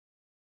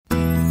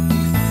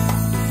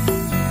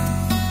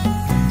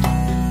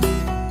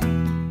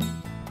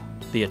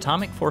The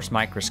atomic force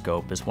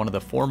microscope is one of the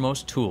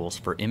foremost tools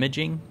for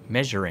imaging,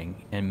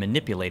 measuring, and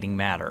manipulating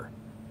matter.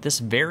 This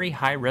very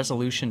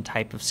high-resolution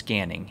type of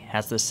scanning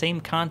has the same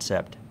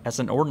concept as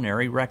an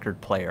ordinary record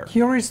player.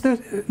 Here is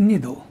the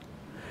needle,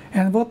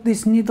 and what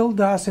this needle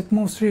does, it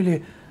moves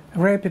really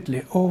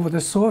rapidly over the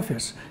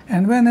surface,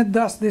 and when it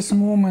does this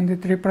movement,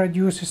 it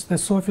reproduces the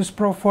surface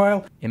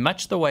profile. In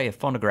much the way a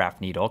phonograph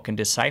needle can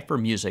decipher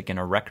music in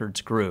a record's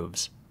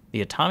grooves,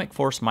 the atomic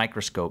force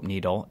microscope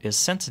needle is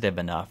sensitive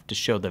enough to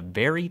show the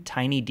very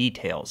tiny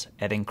details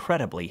at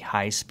incredibly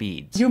high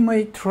speeds. You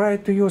may try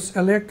to use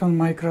electron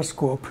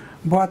microscope,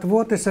 but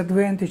what is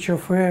advantage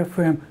of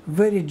AFM?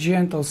 Very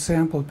gentle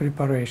sample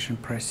preparation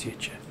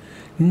procedure.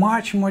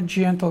 Much more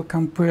gentle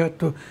compared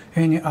to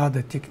any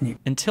other technique.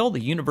 Until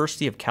the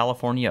University of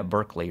California at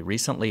Berkeley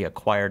recently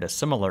acquired a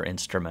similar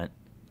instrument,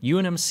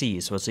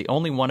 UNMC's was the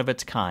only one of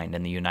its kind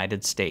in the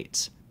United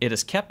States. It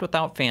is kept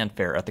without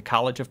fanfare at the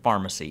College of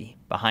Pharmacy,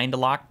 behind a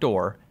locked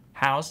door,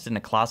 housed in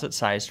a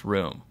closet-sized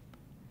room.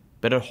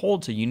 But it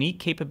holds a unique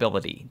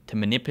capability to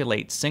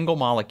manipulate single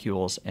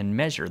molecules and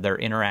measure their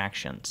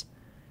interactions.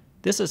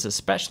 This is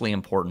especially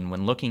important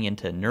when looking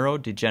into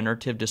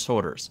neurodegenerative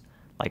disorders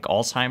like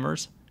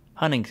Alzheimer's,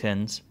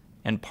 Huntington's,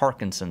 and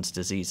Parkinson's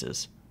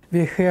diseases.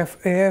 We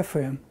have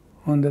AFM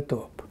on the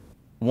top.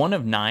 One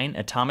of 9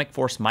 atomic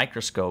force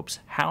microscopes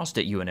housed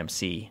at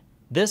UNMC,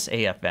 this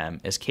AFM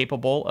is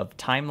capable of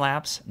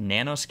time-lapse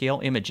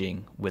nanoscale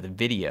imaging with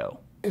video.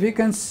 We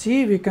can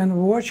see, we can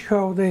watch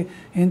how they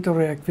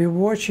interact, we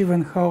watch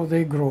even how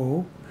they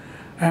grow,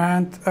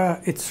 and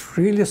it's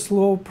really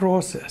slow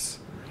process.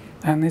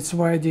 And it's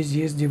why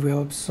disease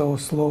develops so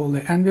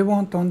slowly. And we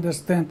want to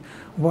understand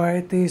why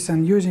it is,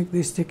 and using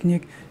this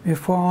technique we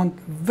found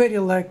very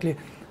likely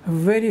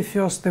very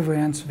first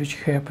events which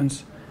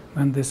happens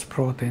when this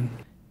protein.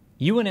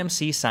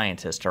 UNMC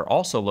scientists are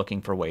also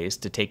looking for ways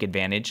to take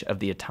advantage of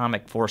the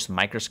atomic force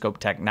microscope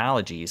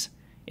technologies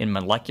in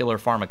molecular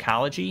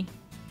pharmacology,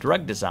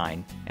 drug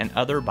design, and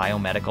other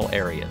biomedical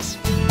areas.